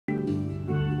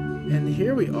And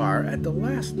here we are at the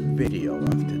last video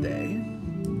of today.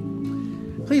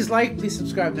 Please like, please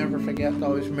subscribe, never forget,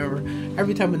 always remember,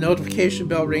 every time a notification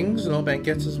bell rings, an old man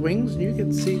gets his wings, and you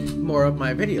can see more of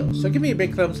my videos. So give me a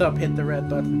big thumbs up, hit the red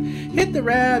button. Hit the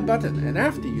red button, and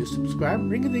after you subscribe,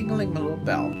 ring-a-ding-a-ling my little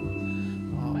bell.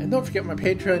 And don't forget my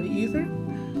Patreon either.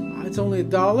 It's only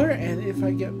 $1, and if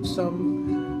I get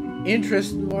some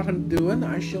interest in what I'm doing,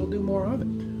 I shall do more of it.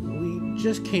 We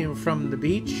just came from the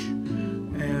beach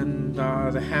and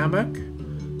the hammock,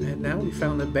 and now we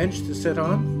found a bench to sit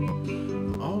on.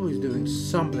 Always doing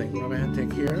something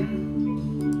romantic here. Get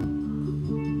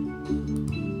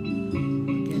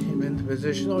him into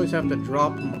position. Always have to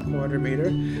drop him a quarter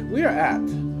meter. We are at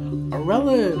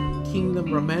Arella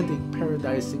Kingdom Romantic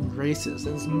Paradise in Graces.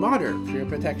 It's modern for your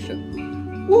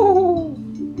protection. Woo!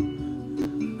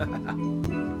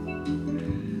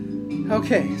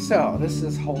 Okay, so this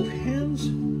is hold hands,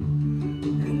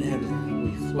 and then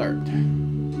we flirt.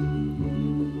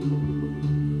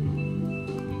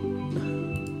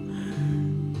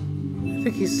 I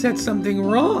think he said something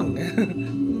wrong.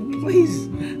 Please,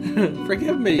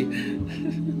 forgive me.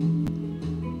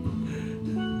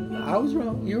 I was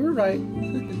wrong. You were right.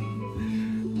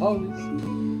 Always.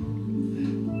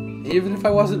 Even if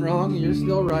I wasn't wrong, you're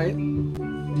still right.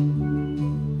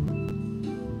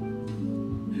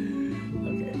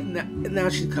 Okay, now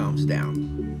she calms down.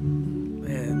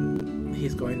 And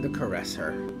he's going to caress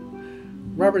her.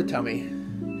 Rub her tummy.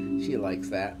 She likes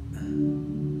that.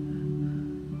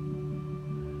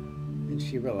 And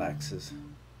she relaxes.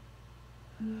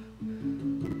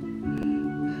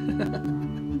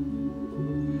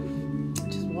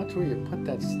 Just watch where you put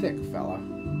that stick, fella.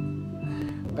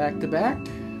 Back to back.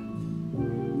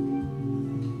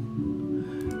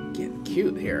 Getting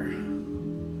cute here.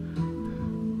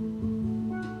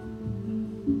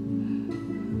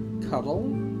 Cuddle.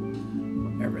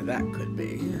 Whatever that could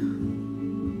be.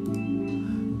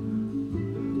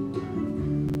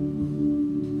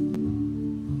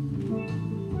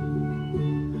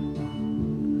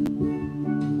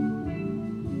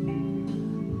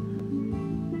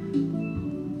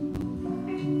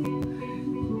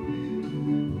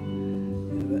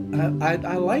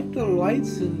 I like the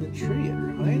lights in the tree. It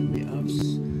reminds me of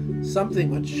something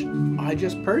which I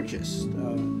just purchased,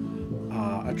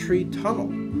 a tree tunnel,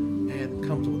 and it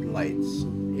comes with lights.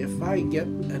 If I get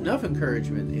enough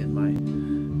encouragement in my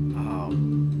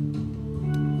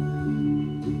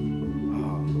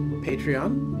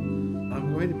Patreon,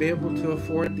 I'm going to be able to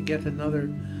afford to get another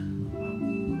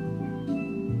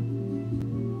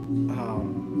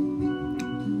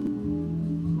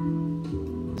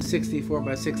 64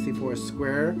 by 64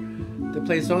 square to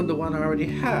place on the one I already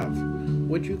have,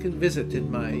 which you can visit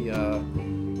in my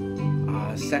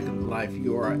Second Life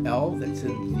URL that's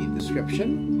in the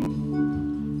description.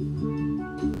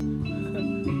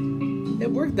 It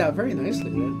worked out very nicely.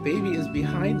 That baby is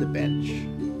behind the bench.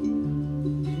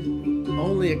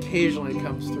 Only occasionally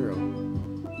comes through.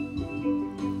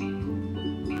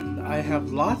 I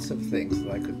have lots of things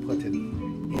that I could put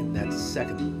in that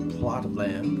second plot of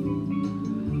land.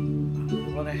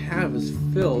 What I have is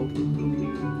filled.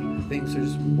 Things are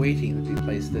just waiting to be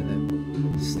placed in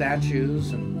it.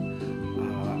 Statues and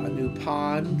a new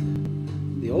pond,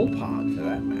 the old pond for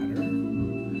that matter.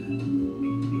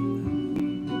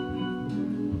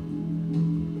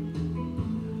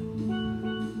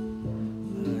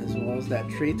 As well as that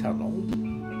tree tunnel.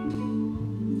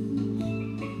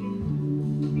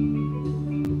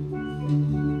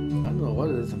 I don't know what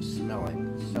it is I'm smelling.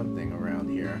 Something around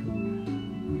here.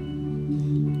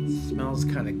 Smells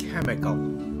kind of chemical.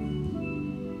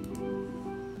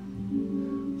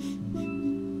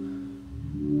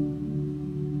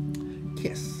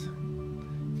 Kiss.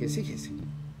 Kissy kissy.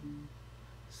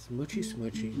 Smoochy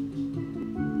smoochy.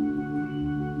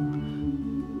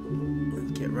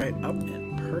 Let's get right up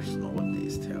and personal with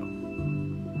these two.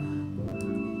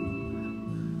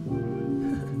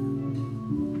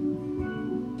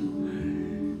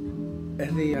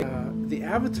 And the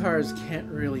avatars can't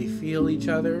really feel each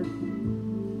other.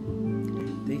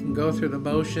 They can go through the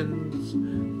motions,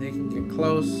 they can get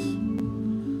close,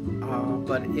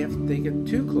 but if they get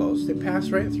too close, they pass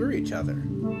right through each other.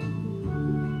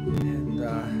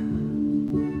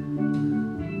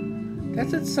 And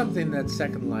that's something that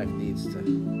Second Life needs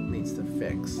to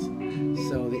fix.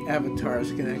 So the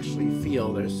avatars can actually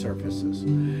feel their surfaces.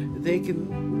 They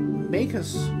can make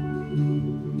us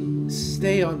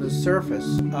stay on the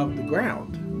surface of the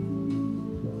ground.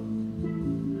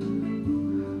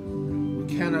 We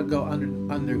cannot go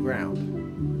underground.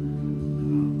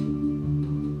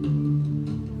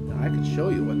 I could show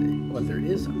you what there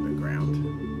is underground.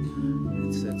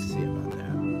 Let's see.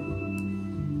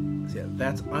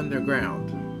 That's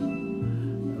underground.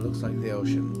 It looks like the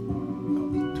ocean.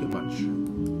 Oh, too much.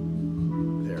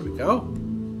 There we go.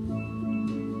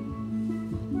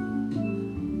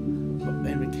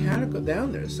 And mechanical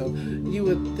down there. So you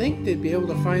would think they'd be able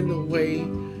to find a way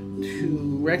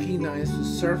to recognize the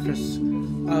surface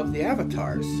of the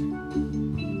avatars.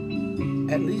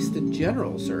 At least the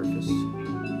general surface.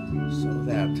 So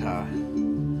that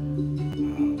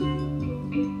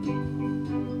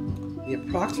the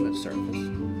approximate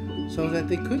surface, so that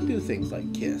they could do things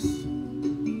like kiss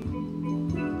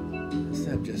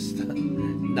instead of just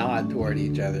nod toward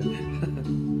each other.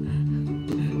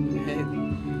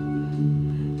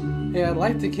 Hey, I'd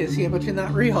like to kiss you, but you're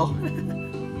not real.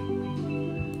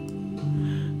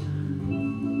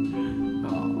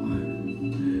 Oh,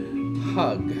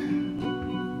 hug.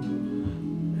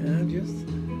 And just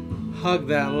hug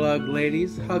that lug,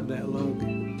 ladies. Hug that lug.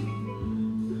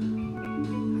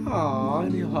 Aw,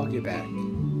 and he'll hug you back.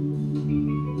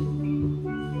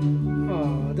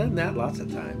 Oh, done that lots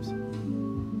of times.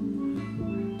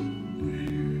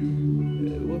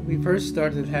 When we first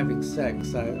started having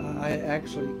sex, I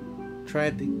actually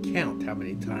tried to count how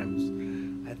many times.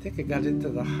 I think I got into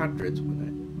the hundreds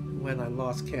when I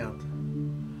lost count.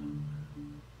 And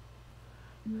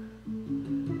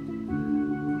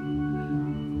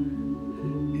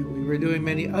we were doing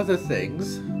many other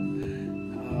things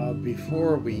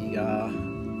before we,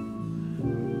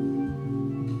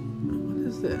 what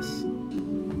is this?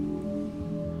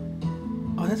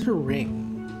 Oh, that's a ring.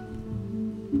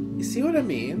 You see what I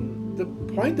mean? The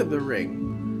point of the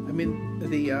ring, I mean,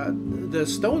 the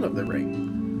stone of the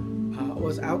ring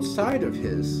was outside of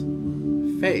his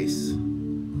face.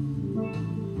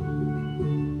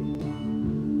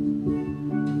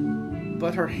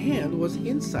 But her hand was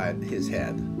inside his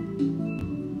head.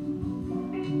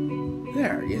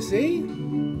 There, you see?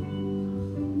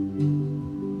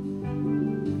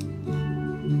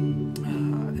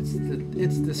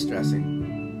 It's distressing.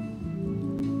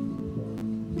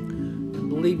 And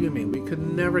believe you me, we could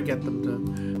never get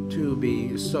them to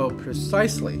be so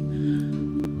precisely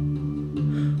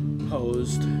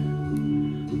posed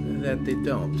that they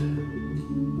don't.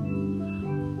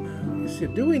 You see,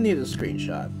 do we need a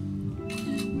screenshot?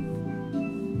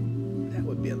 That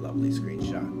would be a lovely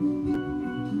screenshot.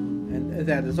 And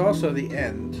that is also the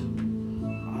end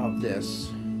of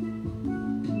this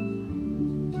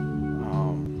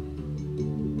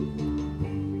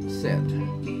sit.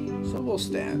 So we'll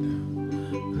stand.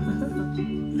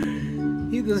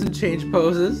 He doesn't change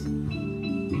poses.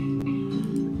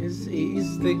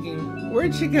 He's thinking,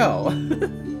 where'd she go?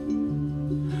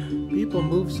 People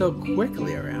move so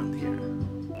quickly around here.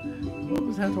 What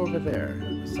was that over there?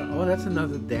 So, oh, that's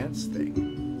another dance thing.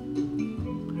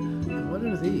 And what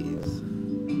are these?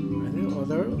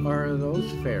 Are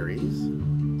those fairies?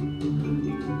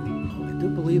 Oh, I do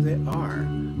believe they are.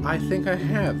 I think I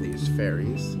have these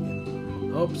fairies.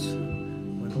 Oops,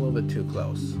 went a little bit too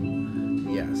close.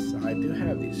 Yes, I do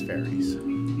have these fairies.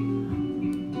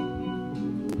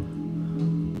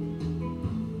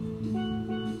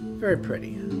 Very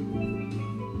pretty.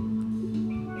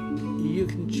 You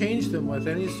can change them with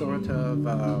any sort of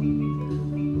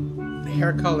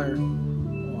hair color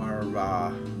or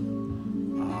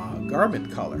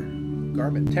garment color,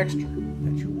 garment texture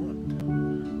that you want.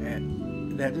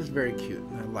 And that is very cute.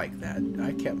 I like that.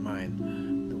 I kept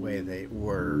mine the way they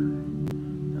were.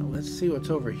 Now let's see what's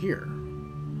over here.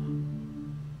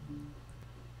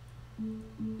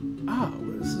 Ah,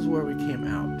 well, this is where we came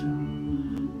out.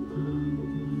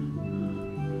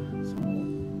 So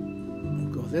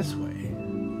we'll go this way. I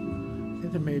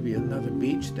think there may be another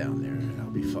beach down there.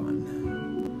 That'll be fun.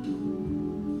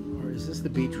 Or is this the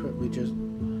beach what we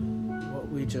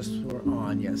just were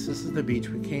on? Yes, this is the beach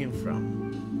we came from.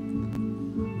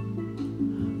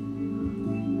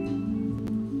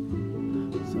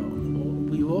 So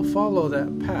we will follow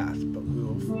that path, but we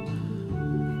will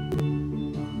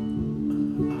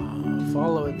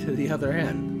follow it to the other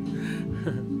end.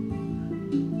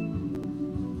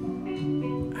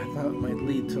 I thought it might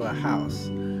lead to a house.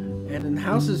 And in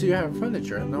houses you have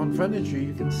furniture, and on furniture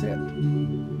you can sit.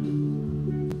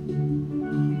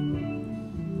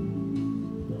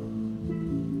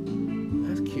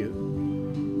 That's cute.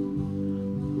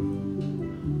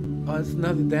 Oh, it's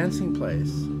another dancing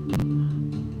place.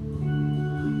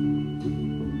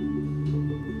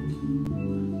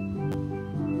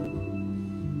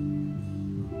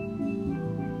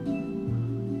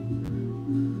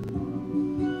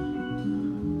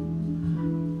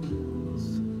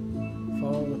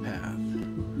 Follow the path.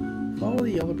 Follow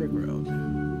the yellow brick road.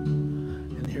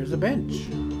 And here's a bench.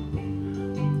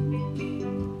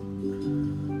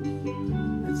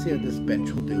 see what this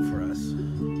bench will do for us.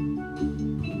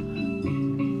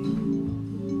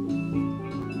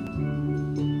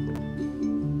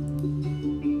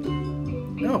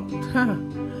 Oh,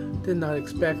 did not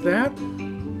expect that.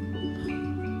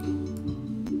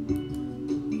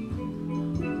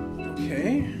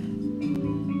 Okay.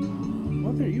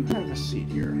 Mother, you have a seat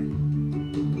here.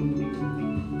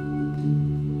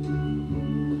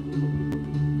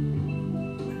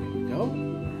 There we go.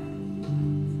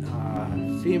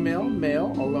 Female,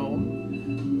 male,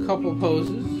 alone, couple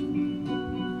poses.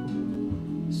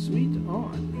 Sweet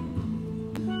on.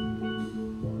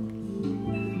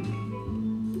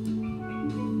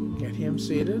 Get him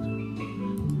seated.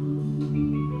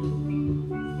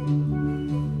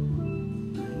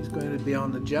 He's going to be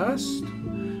on the just.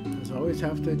 As always,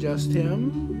 have to adjust him.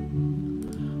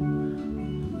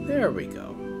 There we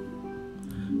go.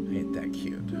 Ain't that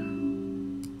cute?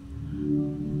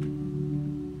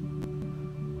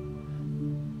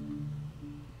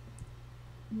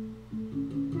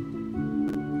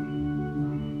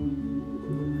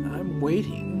 I'm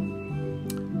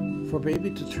waiting for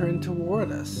baby to turn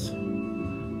toward us.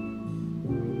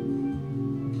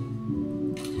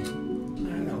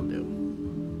 That'll do.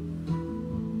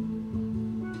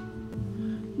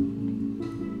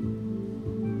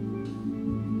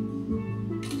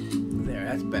 There,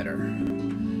 that's better.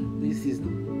 At least he's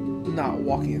not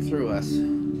walking through us.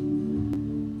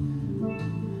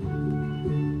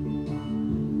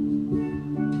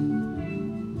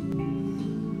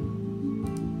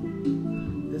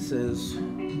 This is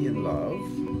In Love.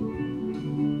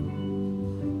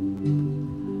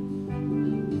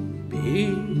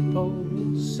 People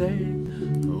say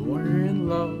we're in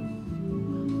love.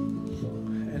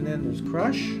 And then there's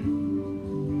Crush.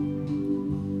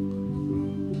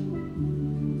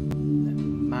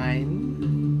 Mine.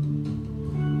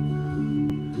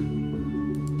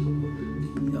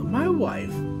 You know, my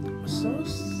wife was so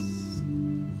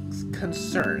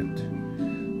concerned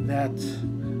that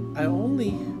I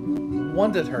only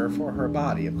wanted her for her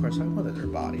body. Of course, I wanted her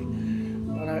body,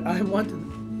 but I wanted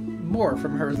more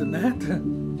from her than that.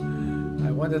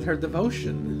 I wanted her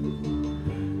devotion.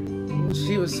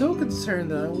 She was so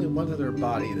concerned that I only wanted her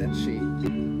body that she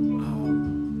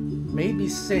made me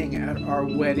sing at our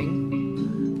wedding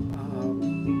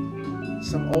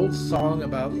some old song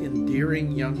about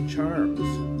endearing young charms.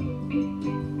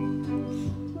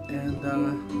 And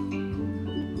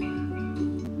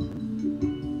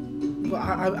well,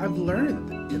 I've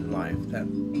learned in life that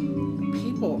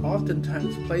people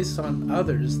oftentimes place on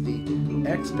others the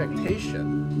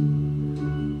expectation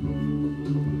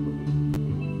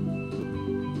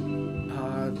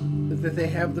that they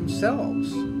have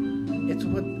themselves. It's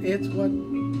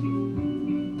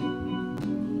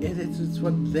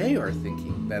what they are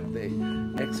thinking that they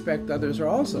expect others are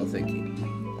also thinking.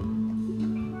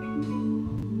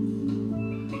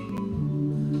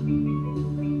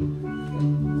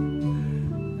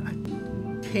 I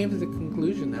came to the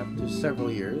conclusion after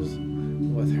several years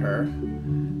with her,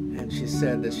 and she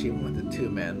said that she wanted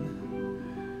two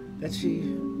men, that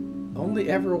she only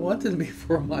ever wanted me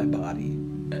for my body.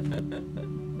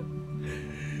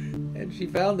 And she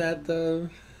found that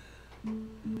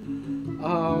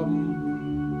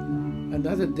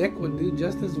another dick would do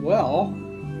just as well.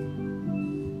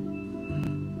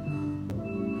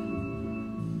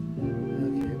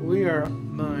 Okay, We Are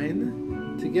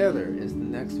Mine Together is the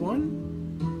next one.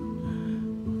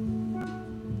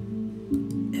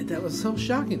 And that was so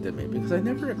shocking to me because I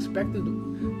never expected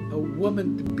a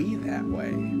woman to be that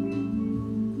way.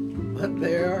 But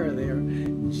they are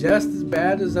just as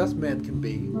bad as us men can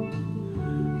be.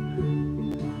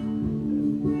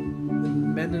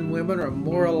 Men and women are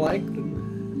more alike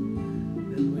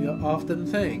than we often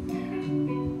think.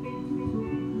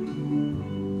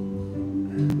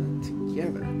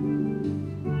 Together.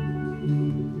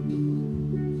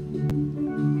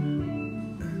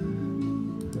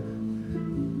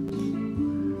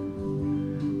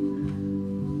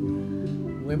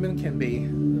 Women can be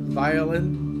violent,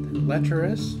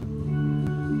 lecherous,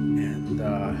 and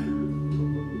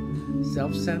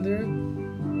self-centered.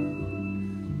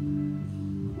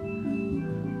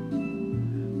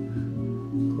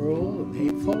 Cruel and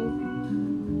hateful,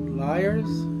 liars,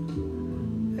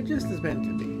 and just as men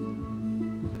can be.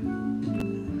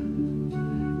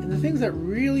 And the things that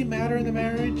really matter in the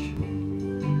marriage,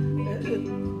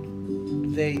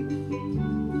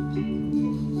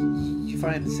 you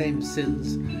find the same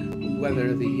sins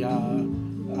whether the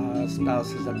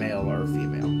spouse is a male or a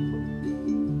female.